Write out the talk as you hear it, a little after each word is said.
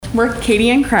we're Katie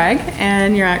and Craig,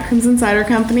 and you're at Crimson Cider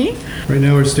Company. Right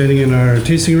now we're standing in our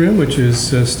tasting room, which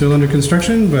is still under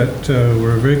construction, but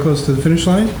we're very close to the finish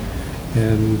line.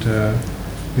 And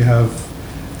we have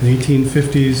an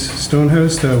 1850s stone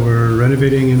house that we're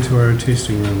renovating into our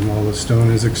tasting room. All the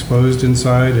stone is exposed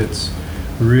inside. It's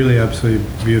really absolutely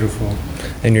beautiful.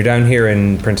 And you're down here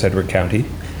in Prince Edward County.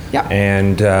 Yeah.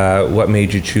 And what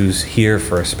made you choose here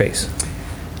for a space?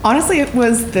 Honestly, it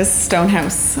was this stone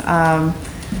house.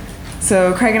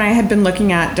 So Craig and I had been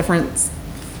looking at different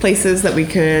places that we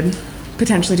could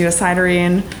potentially do a cidery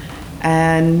in,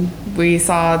 and we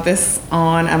saw this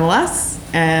on MLS,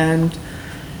 and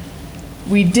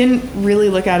we didn't really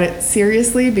look at it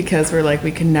seriously because we're like,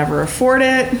 we can never afford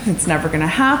it. It's never going to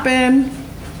happen.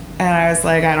 And I was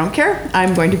like, I don't care.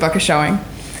 I'm going to book a showing.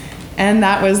 And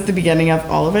that was the beginning of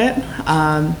all of it.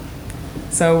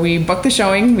 So we booked the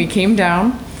showing, we came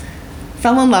down,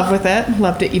 fell in love with it,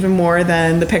 loved it even more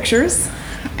than the pictures,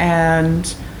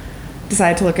 and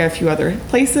decided to look at a few other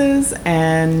places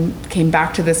and came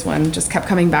back to this one, just kept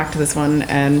coming back to this one,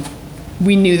 and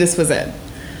we knew this was it.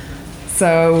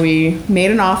 So we made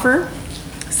an offer,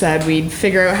 said we'd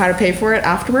figure out how to pay for it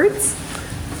afterwards,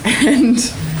 and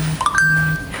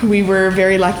we were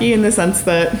very lucky in the sense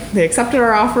that they accepted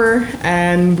our offer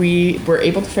and we were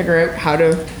able to figure out how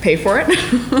to pay for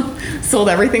it. Sold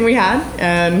everything we had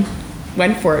and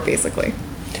went for it, basically.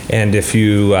 And if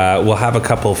you, we'll have a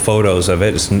couple photos of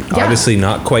it. It's obviously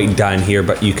not quite done here,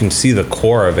 but you can see the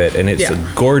core of it, and it's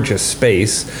a gorgeous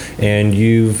space, and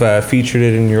you've featured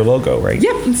it in your logo, right?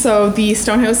 Yep. So the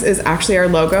Stonehouse is actually our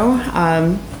logo.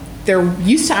 There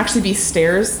used to actually be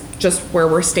stairs just where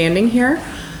we're standing here,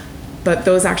 but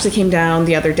those actually came down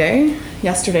the other day,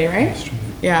 yesterday, right? Yesterday.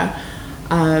 Yeah.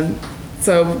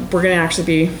 So we're going to actually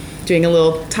be doing a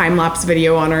little time-lapse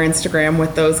video on our Instagram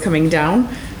with those coming down.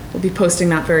 We'll be posting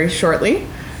that very shortly.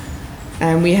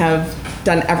 And we have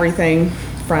done everything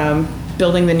from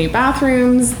building the new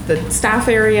bathrooms, the staff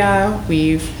area.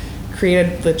 We've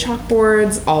created the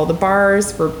chalkboards, all the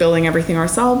bars. We're building everything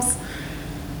ourselves.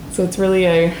 So it's really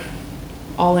a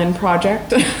all-in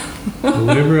project. A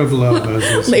labor of love, as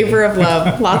they say. Labor of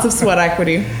love. Lots of sweat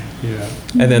equity. Yeah.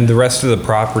 And then the rest of the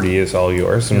property is all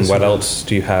yours. And what else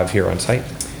do you have here on site?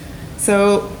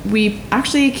 So we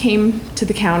actually came to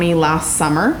the county last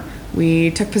summer.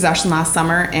 We took possession last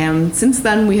summer, and since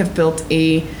then we have built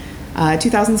a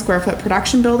 2,000 square foot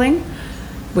production building,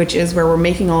 which is where we're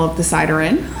making all of the cider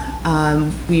in.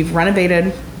 We've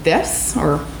renovated this,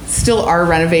 or still are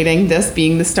renovating this,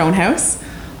 being the stone house,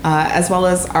 as well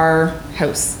as our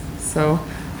house. So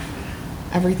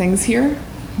everything's here.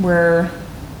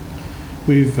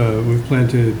 We've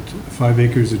planted 5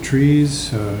 acres of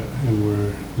trees, and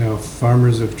we're now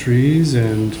farmers of trees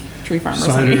and Tree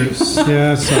farmers.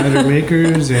 Cider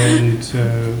makers, and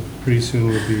pretty soon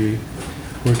we'll be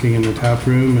working in the tap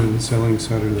room and selling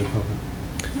cider to the public.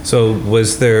 So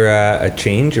was there a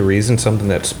change, a reason, something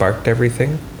that sparked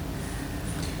everything?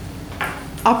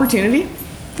 Opportunity.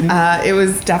 It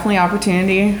was definitely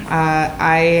opportunity.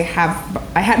 I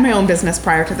had my own business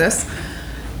prior to this,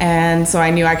 and so I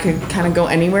knew I could kind of go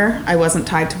anywhere. I wasn't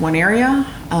tied to one area.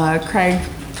 Craig.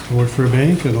 I worked for a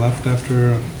bank and left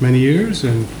after many years,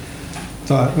 and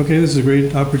thought, okay, this is a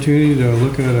great opportunity to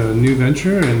look at a new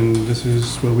venture, and this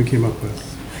is what we came up with.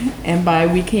 And by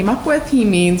we came up with, he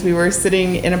means we were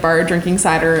sitting in a bar drinking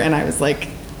cider, and I was like,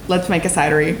 let's make a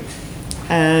cidery.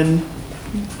 And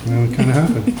well, it kind of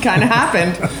happened. It kind of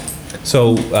happened.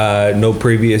 So no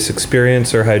previous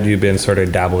experience, or had you been sort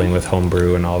of dabbling with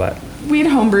homebrew and all that? We had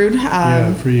homebrewed.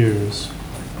 Yeah, for years.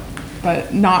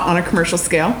 But not on a commercial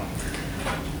scale.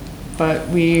 But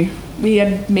we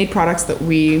had made products that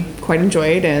we quite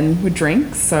enjoyed and would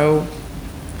drink, so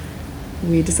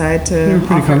we decided to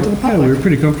offer it to the public. Yeah, we were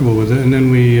pretty comfortable with it, and then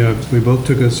we both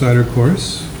took a cider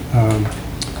course.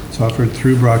 It's offered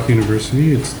through Brock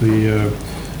University. It's the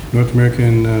North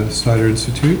American Cider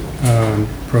Institute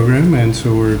program, and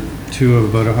so we're two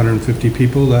of about 150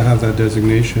 people that have that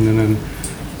designation. And then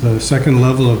the second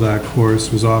level of that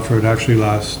course was offered actually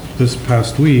this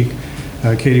past week.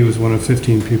 Katie was one of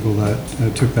 15 people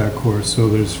that took that course, so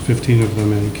there's 15 of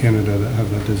them in Canada that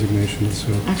have that designation.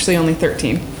 So actually only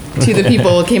 13. Two of the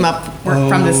people came up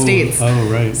from the States. Oh,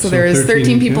 right. So there's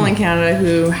 13 people in Canada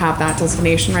who have that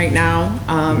designation right now.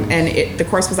 And the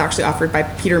course was actually offered by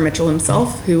Peter Mitchell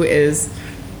himself, who is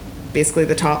basically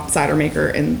the top cider maker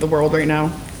in the world right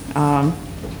now.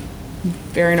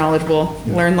 Very knowledgeable.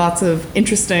 Yeah. Learned lots of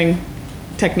interesting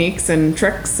techniques and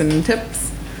tricks and tips.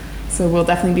 So we'll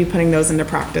definitely be putting those into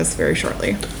practice very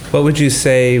shortly. What would you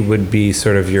say would be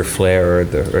sort of your flair or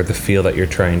the feel that you're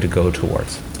trying to go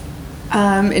towards?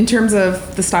 In terms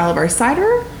of the style of our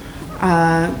cider,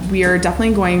 we are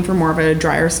definitely going for more of a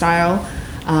drier style.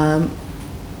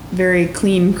 Very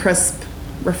clean, crisp,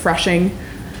 refreshing,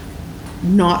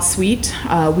 not sweet.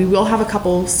 We will have a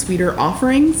couple sweeter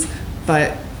offerings,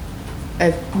 but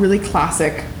a really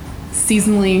classic,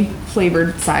 seasonally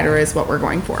flavored cider is what we're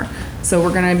going for. So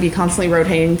we're going to be constantly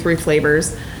rotating 3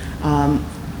 flavors.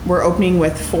 We're opening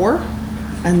with 4,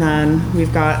 and then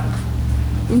we've got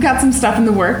some stuff in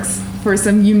the works for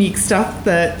some unique stuff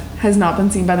that has not been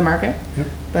seen by the market. Yep.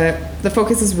 But the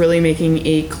focus is really making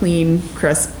a clean,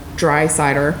 crisp, dry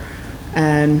cider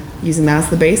and using that as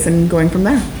the base and going from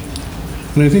there.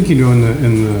 And I think, in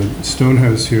the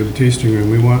Stonehouse here, the tasting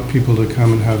room, we want people to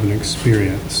come and have an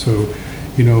experience. So,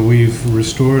 we've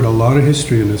restored a lot of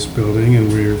history in this building,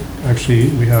 and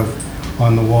we have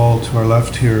on the wall to our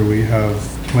left here, we have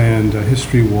planned a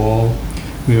history wall.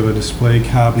 We have a display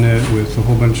cabinet with a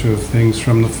whole bunch of things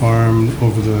from the farm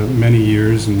over the many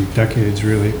years and decades,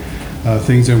 really.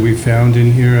 Things that we found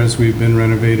in here as we've been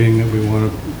renovating that we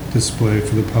want to display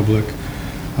for the public.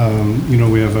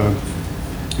 We have a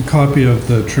copy of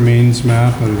the Tremaines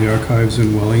map out of the archives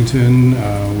in Wellington,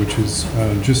 which is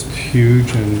just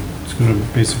huge, and it's going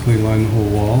to basically line the whole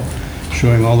wall,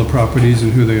 showing all the properties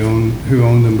and who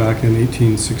owned them back in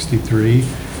 1863.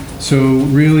 So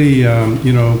really,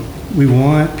 we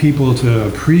want people to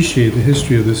appreciate the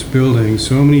history of this building.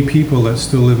 So many people that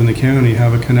still live in the county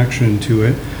have a connection to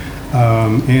it,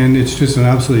 and it's just an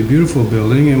absolutely beautiful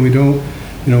building. And we don't,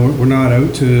 we're not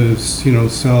out to,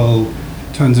 sell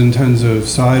tons and tons of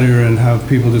cider and have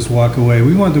people just walk away.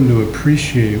 We want them to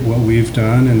appreciate what we've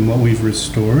done and what we've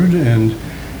restored, and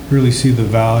really see the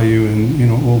value in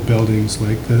old buildings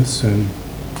like this, and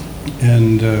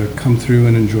come through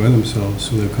and enjoy themselves,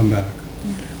 so they'll come back.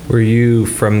 Were you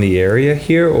from the area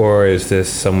here, or is this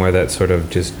somewhere that sort of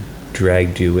just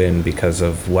dragged you in because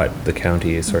of what the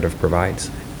county sort of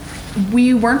provides?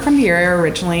 We weren't from the area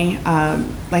originally.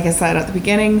 Like I said at the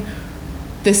beginning,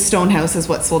 this Stonehouse is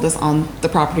what sold us on the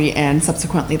property and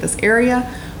subsequently this area.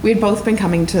 We had both been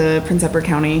coming to Prince Edward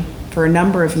County for a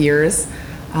number of years.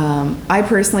 I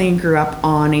personally grew up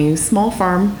on a small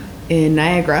farm in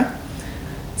Niagara.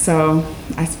 So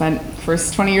I spent the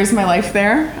first 20 years of my life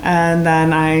there, and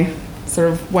then I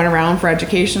sort of went around for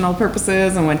educational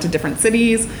purposes and went to different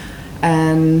cities,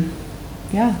 and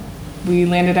we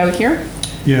landed out here.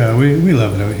 Yeah, we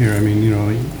love it out here. I mean,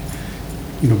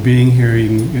 being here,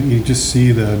 you just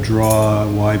see the draw,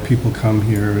 why people come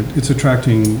here. It's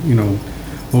attracting,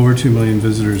 over 2 million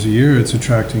visitors a year. It's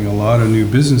attracting a lot of new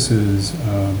businesses,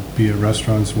 be it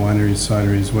restaurants, wineries,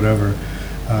 cideries, whatever.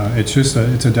 It's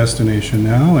a destination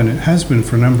now, and it has been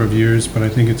for a number of years, but I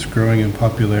think it's growing in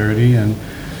popularity, and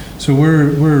so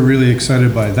we're really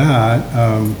excited by that.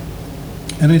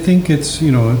 And I think it's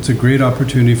a great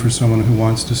opportunity for someone who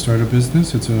wants to start a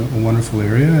business. It's a wonderful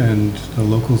area, and the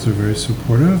locals are very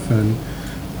supportive, and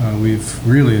we've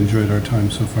really enjoyed our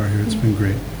time so far here. It's been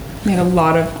great. Made a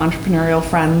lot of entrepreneurial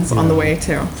friends on the way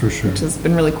too, for sure, which has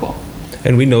been really cool.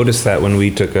 And we noticed that when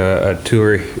we took a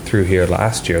tour through here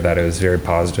last year, that it was very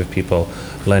positive. People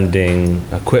lending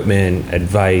equipment,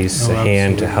 advice, a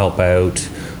hand to help out,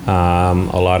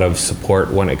 a lot of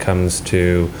support when it comes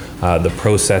to the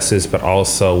processes, but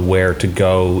also where to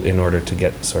go in order to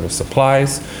get sort of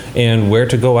supplies, and where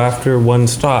to go after one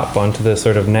stop onto the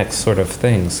sort of next sort of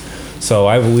things. So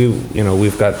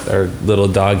we've got our little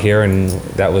dog here, and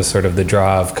that was sort of the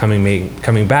draw of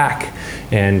coming back.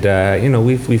 And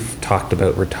we've talked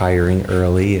about retiring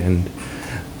early, and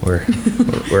we're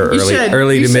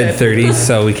early to mid 30s,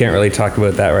 so we can't really talk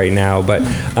about that right now. But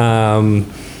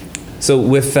so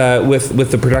with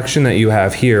the production that you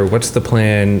have here, what's the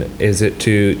plan? Is it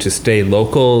to stay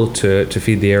local to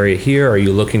feed the area here? Are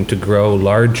you looking to grow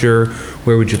larger?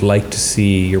 Where would you like to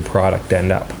see your product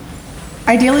end up?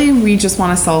 Ideally, we just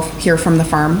want to sell here from the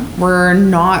farm. We're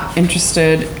not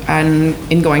interested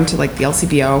in going to like the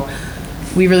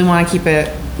LCBO. We really want to keep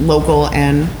it local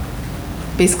and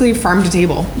basically farm to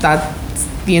table. That's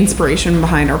the inspiration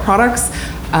behind our products.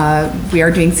 We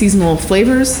are doing seasonal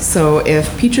flavors, so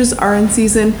if peaches are in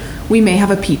season, we may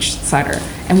have a peach cider.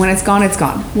 And when it's gone, it's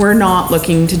gone. We're not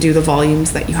looking to do the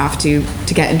volumes that you have to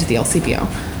get into the LCBO.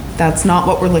 That's not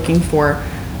what we're looking for.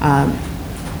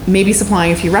 Maybe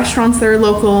supplying a few restaurants that are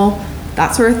local,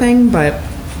 that sort of thing, but...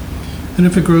 And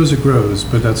if it grows, it grows,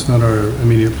 but that's not our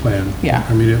immediate plan. Yeah.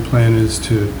 Our immediate plan is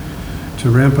to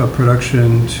ramp up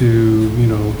production, to,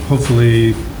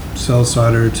 hopefully sell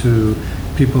cider to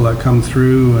people that come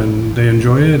through and they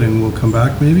enjoy it and will come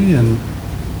back maybe, and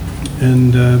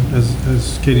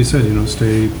as Katie said,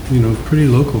 stay, pretty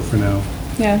local for now.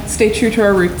 Yeah, stay true to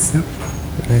our roots. Yep.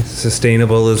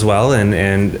 Sustainable as well,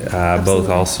 and both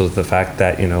Absolutely. also the fact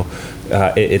that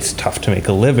it's tough to make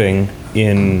a living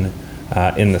in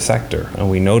the sector, and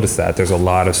we notice that there's a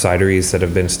lot of cideries that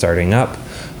have been starting up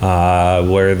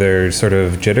where there's sort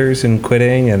of jitters in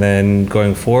quitting and then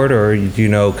going forward, or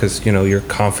because you're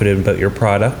confident about your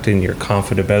product and you're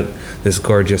confident about this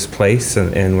gorgeous place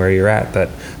and where you're at, that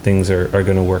things are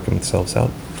going to work themselves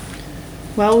out.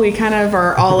 Well, we kind of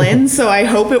are all in, so I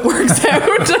hope it works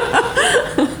out.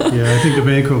 Yeah, I think the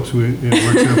bank hopes it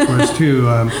works out for us too.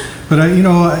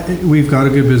 But we've got a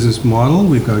good business model.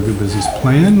 We've got a good business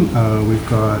plan. We've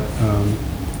got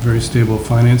very stable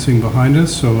financing behind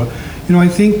us. So, I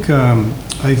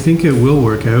think it will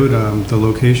work out. The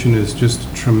location is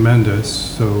just tremendous.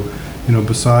 So,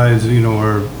 besides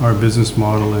our business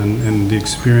model and the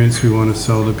experience we want to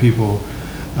sell to people,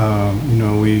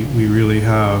 we really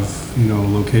have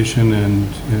location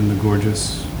and the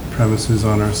gorgeous premises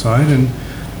on our side, and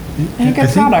a good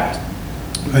product.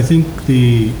 I think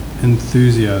the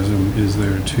enthusiasm is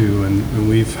there too, and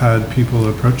we've had people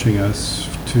approaching us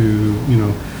to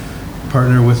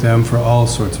partner with them for all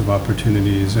sorts of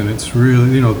opportunities, and it's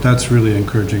really that's really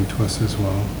encouraging to us as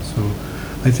well. So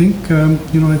I think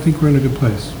we're in a good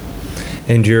place.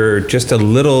 And you're just a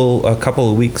couple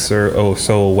of weeks or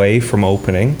so away from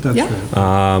opening. That's Yeah.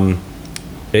 right.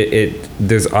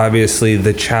 There's obviously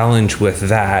the challenge with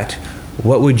that.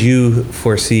 What would you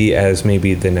foresee as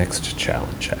maybe the next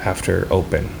challenge after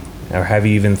open? Or have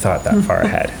you even thought that far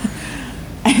ahead?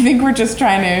 I think we're just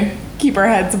trying to keep our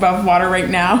heads above water right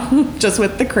now, just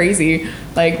with the crazy.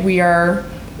 Like we're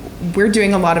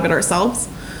doing a lot of it ourselves.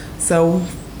 So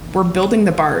we're building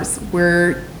the bars.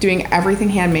 We're doing everything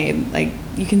handmade. Like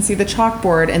you can see the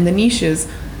chalkboard and the niches.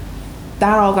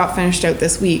 That all got finished out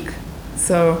this week.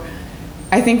 So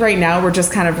I think right now we're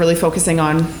just kind of really focusing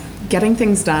on getting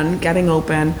things done, getting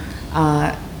open,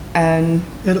 and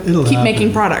It'll keep happen.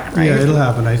 making product, right? Yeah, it'll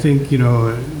happen. I think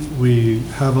we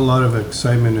have a lot of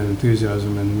excitement and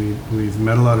enthusiasm, and we've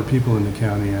met a lot of people in the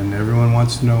county, and everyone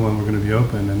wants to know when we're going to be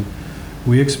open, and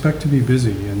we expect to be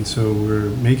busy, and so we're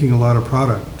making a lot of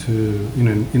product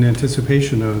in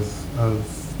anticipation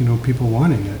of people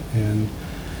wanting it, and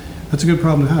that's a good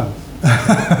problem to have.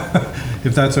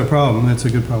 If that's a problem, that's a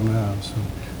good problem to have. So.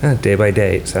 Day by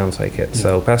day, it sounds like it. Yeah.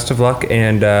 So best of luck.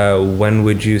 And when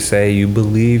would you say you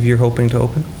believe you're hoping to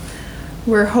open?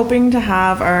 We're hoping to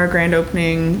have our grand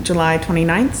opening July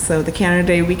 29th, so the Canada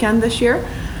Day weekend this year.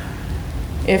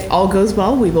 If all goes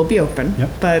well, we will be open. Yep.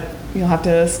 But you'll have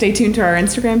to stay tuned to our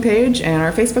Instagram page and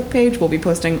our Facebook page. We'll be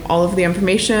posting all of the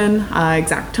information,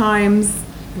 exact times.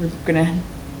 We're going to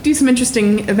do some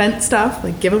interesting event stuff,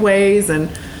 like giveaways and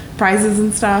prizes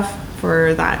and stuff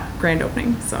for that grand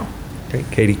opening. So, Great.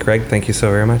 Katie, Craig, thank you so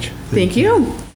very much. Thank you.